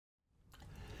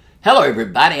Hello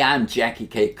everybody, I'm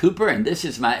JackieKCooper and this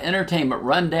is my entertainment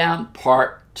rundown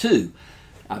part 2.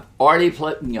 I've already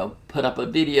put up a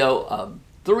video of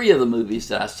 3 of the movies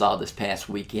that I saw this past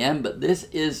weekend, but this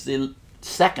is the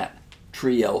second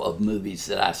trio of movies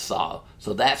that I saw,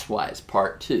 so that's why it's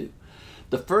part 2.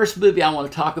 The first movie I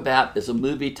want to talk about is a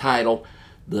movie titled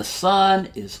The Sun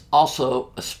is Also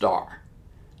a Star.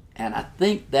 And I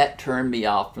think that turned me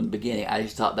off from the beginning. I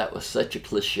just thought that was such a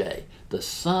cliche. The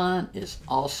sun is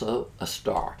also a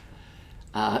star.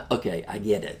 Okay, I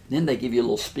get it. Then they give you a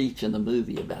little speech in the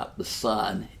movie about the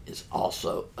sun is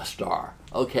also a star.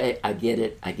 Okay, I get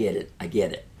it, I get it, I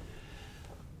get it.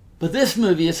 But this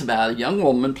movie is about a young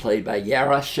woman played by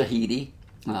Yara Shahidi,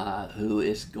 who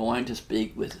is going to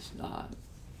speak with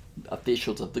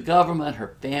officials of the government.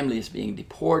 Her family is being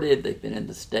deported. They've been in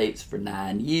the States for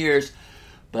 9 years.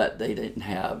 But they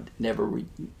never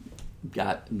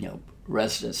got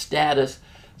resident status,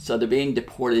 so they're being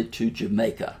deported to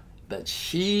Jamaica. But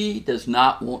she does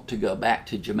not want to go back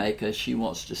to Jamaica. She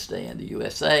wants to stay in the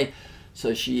USA,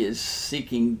 so she is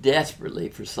seeking desperately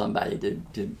for somebody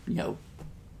to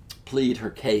plead her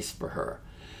case for her.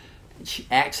 She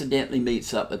accidentally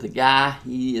meets up with a guy.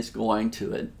 He is going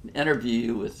to an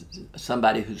interview with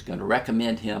somebody who's going to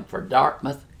recommend him for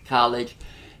Dartmouth College.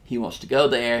 He wants to go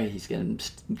there. He's going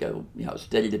to go,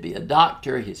 study to be a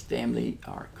doctor. His family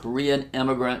are Korean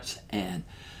immigrants, and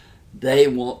they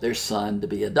want their son to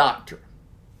be a doctor.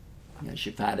 As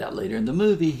you find out later in the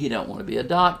movie, he don't want to be a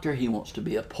doctor. He wants to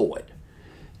be a poet.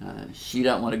 She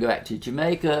don't want to go back to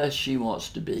Jamaica. She wants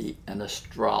to be an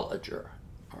astrologer,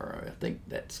 or I think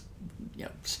that's,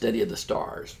 study of the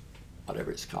stars,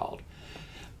 whatever it's called.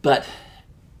 But,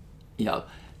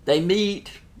 they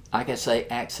meet, like I say,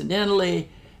 accidentally.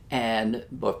 And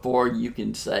before you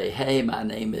can say, hey, my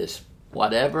name is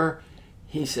whatever,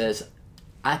 he says,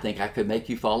 I think I could make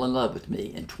you fall in love with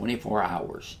me in 24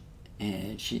 hours.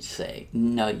 And she'd say,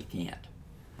 no, you can't.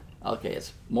 Okay,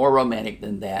 it's more romantic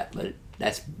than that, but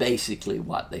that's basically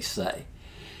what they say.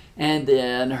 And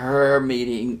then her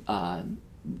meeting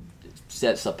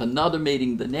sets up another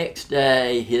meeting the next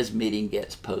day. His meeting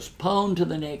gets postponed to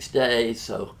the next day.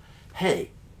 So,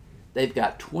 hey, they've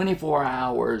got 24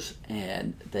 hours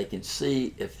and they can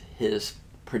see if his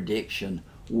prediction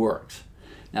works.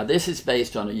 Now, this is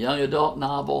based on a young adult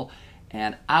novel,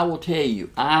 and I will tell you,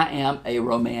 I am a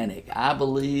romantic. I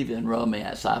believe in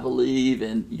romance. I believe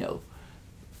in,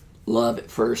 love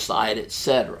at first sight,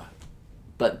 etc.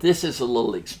 But this is a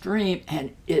little extreme,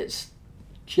 and it's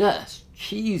just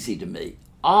cheesy to me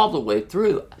all the way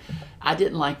through. I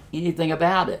didn't like anything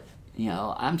about it.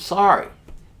 I'm sorry.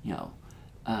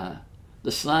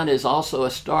 The sun is also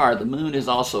a star. The moon is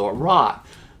also a rock.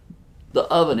 The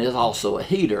oven is also a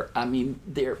heater. I mean,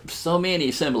 there are so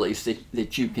many similes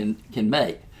that you can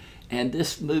make. And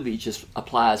this movie just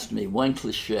applies to me, one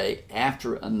cliche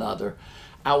after another.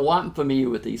 I wasn't familiar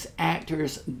with these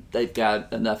actors. They've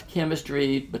got enough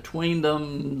chemistry between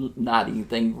them, not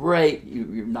anything great.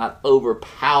 You're not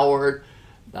overpowered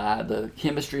by the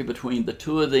chemistry between the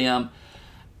two of them.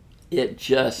 It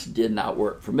just did not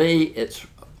work for me. It's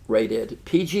rated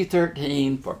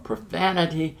PG-13 for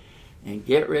profanity, and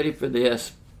get ready for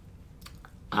this,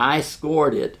 I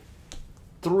scored it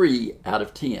 3 out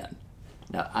of 10.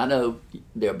 Now, I know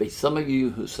there'll be some of you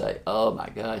who say, oh my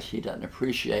gosh, he doesn't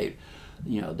appreciate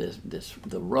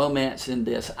the romance in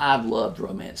this. I've loved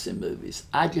romance in movies.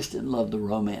 I just didn't love the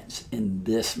romance in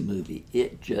this movie.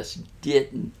 It just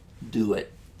didn't do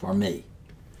it for me.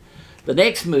 The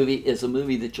next movie is a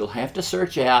movie that you'll have to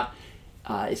search out.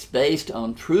 It's based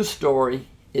on true story.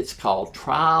 It's called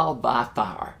Trial by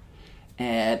Fire.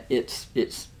 And it's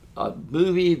a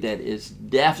movie that is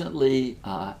definitely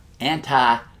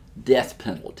anti-death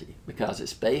penalty, because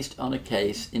it's based on a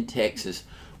case in Texas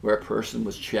where a person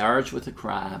was charged with a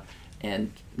crime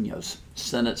and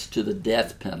sentenced to the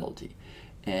death penalty.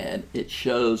 And it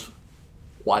shows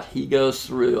what he goes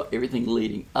through, everything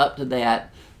leading up to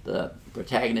that. The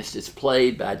protagonist is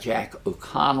played by Jack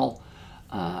O'Connell,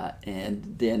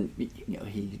 and then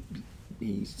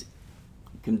he's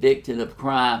convicted of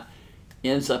crime,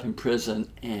 ends up in prison,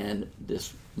 and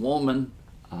this woman,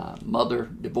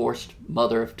 divorced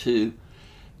mother of 2,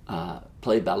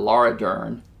 played by Laura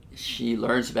Dern, she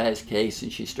learns about his case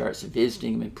and she starts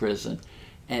visiting him in prison,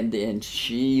 and then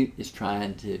she is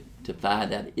trying to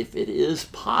find out if it is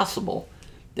possible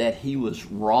that he was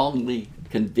wrongly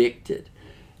convicted.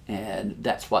 And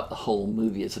that's what the whole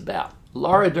movie is about.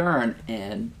 Laura Dern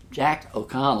and Jack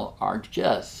O'Connell are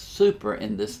just super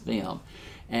in this film.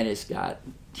 And it's got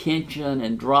tension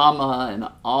and drama and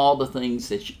all the things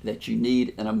that you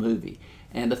need in a movie.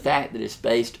 And the fact that it's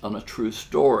based on a true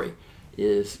story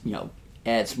is,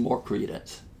 adds more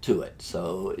credence to it.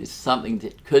 So it's something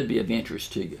that could be of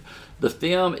interest to you. The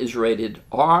film is rated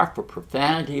R for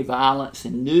profanity, violence,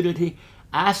 and nudity.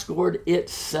 I scored it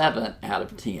 7 out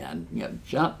of 10.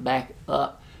 Jump back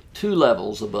up 2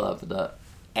 levels above the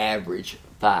average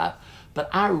 5. But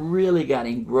I really got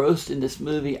engrossed in this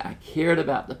movie. I cared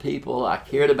about the people. I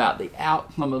cared about the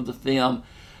outcome of the film.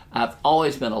 I've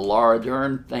always been a Laura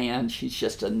Dern fan. She's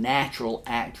just a natural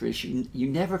actress. You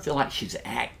never feel like she's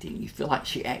acting. You feel like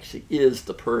she actually is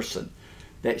the person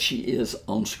that she is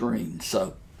on screen.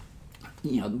 So,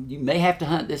 you may have to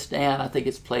hunt this down. I think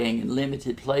it's playing in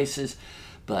limited places,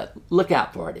 but look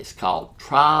out for it. It's called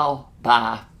Trial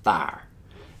by Fire.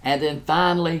 And then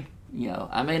finally,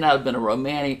 I may not have been a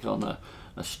romantic on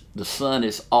The Sun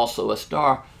is Also a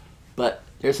Star, but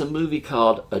there's a movie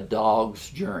called A Dog's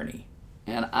Journey.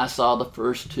 And I saw the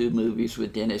first 2 movies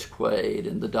with Dennis Quaid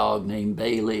and the dog named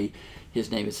Bailey.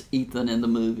 His name is Ethan in the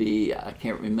movie. I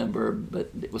can't remember, but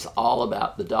it was all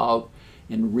about the dog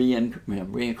and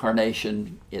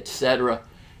reincarnation, etc.,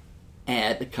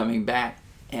 and coming back.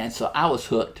 And so I was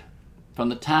hooked from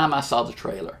the time I saw the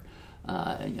trailer.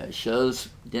 It shows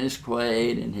Dennis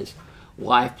Quaid and his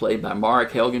wife, played by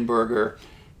Mark Helgenberger,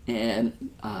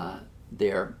 and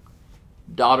their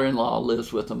daughter-in-law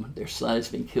lives with them. Their son has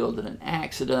been killed in an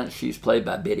accident. She's played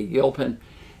by Betty Gilpin,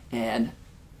 and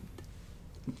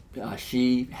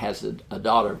she has a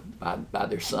daughter by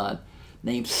their son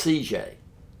named CJ.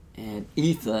 And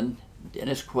Ethan,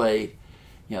 Dennis Quaid,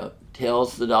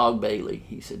 tells the dog Bailey.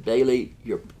 He said, "Bailey,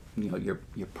 your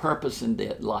purpose in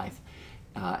life,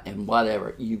 and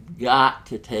whatever, you've got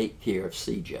to take care of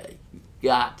CJ. You've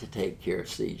got to take care of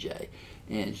CJ."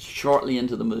 And shortly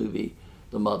into the movie,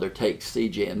 the mother takes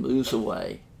CJ and moves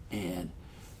away, and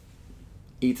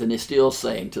Ethan is still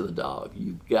saying to the dog,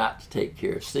 "You've got to take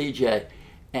care of CJ."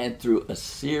 And through a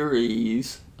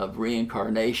series of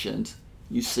reincarnations,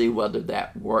 you see whether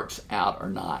that works out or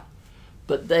not.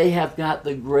 But they have got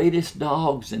the greatest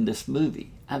dogs in this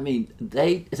movie. I mean,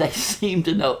 they seem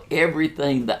to know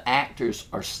everything the actors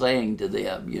are saying to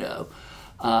them,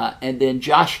 And then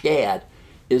Josh Gad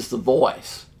is the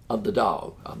voice of the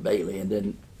dog, Bailey, and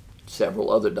then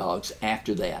several other dogs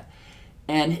after that.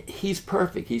 And he's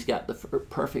perfect. He's got the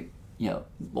perfect,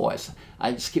 voice.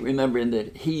 I just keep remembering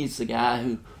that he's the guy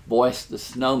who voiced the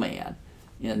snowman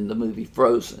in the movie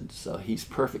Frozen. So he's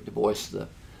perfect to voice the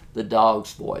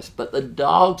dog's voice. But the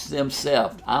dogs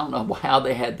themselves, I don't know how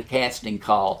they had the casting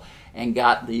call and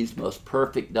got these most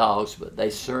perfect dogs, but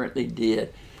they certainly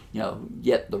did,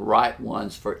 get the right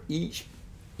ones for each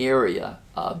area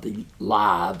of the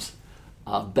lives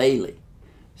of Bailey.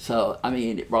 So, I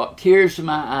mean, it brought tears to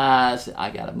my eyes.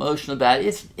 I got emotional about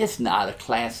it. It's not a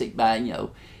classic by,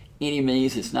 any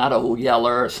means. It's not Old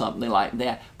Yeller or something like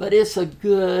that. But it's a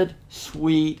good,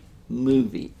 sweet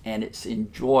movie, and it's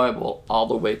enjoyable all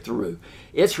the way through.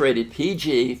 It's rated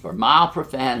PG for mild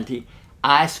profanity.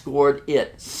 I scored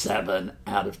it 7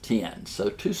 out of 10. So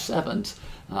 2 7s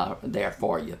there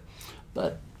for you.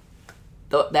 But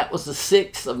that was the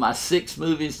 6th of my 6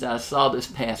 movies that I saw this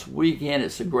past weekend.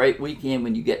 It's a great weekend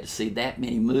when you get to see that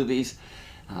many movies.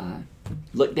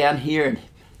 Look down here and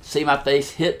see my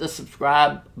face. Hit the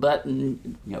subscribe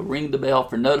button. Ring the bell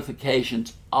for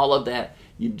notifications. All of that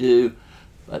you do.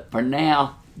 But for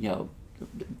now,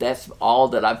 that's all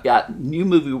that I've got new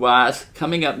movie-wise.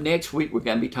 Coming up next week, we're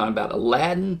going to be talking about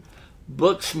Aladdin,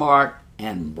 Booksmart,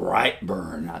 and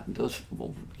Brightburn. Those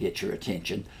will get your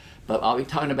attention. But I'll be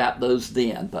talking about those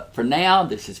then. But for now,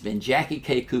 this has been Jackie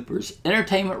K. Cooper's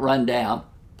Entertainment Rundown,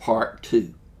 Part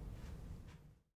 2.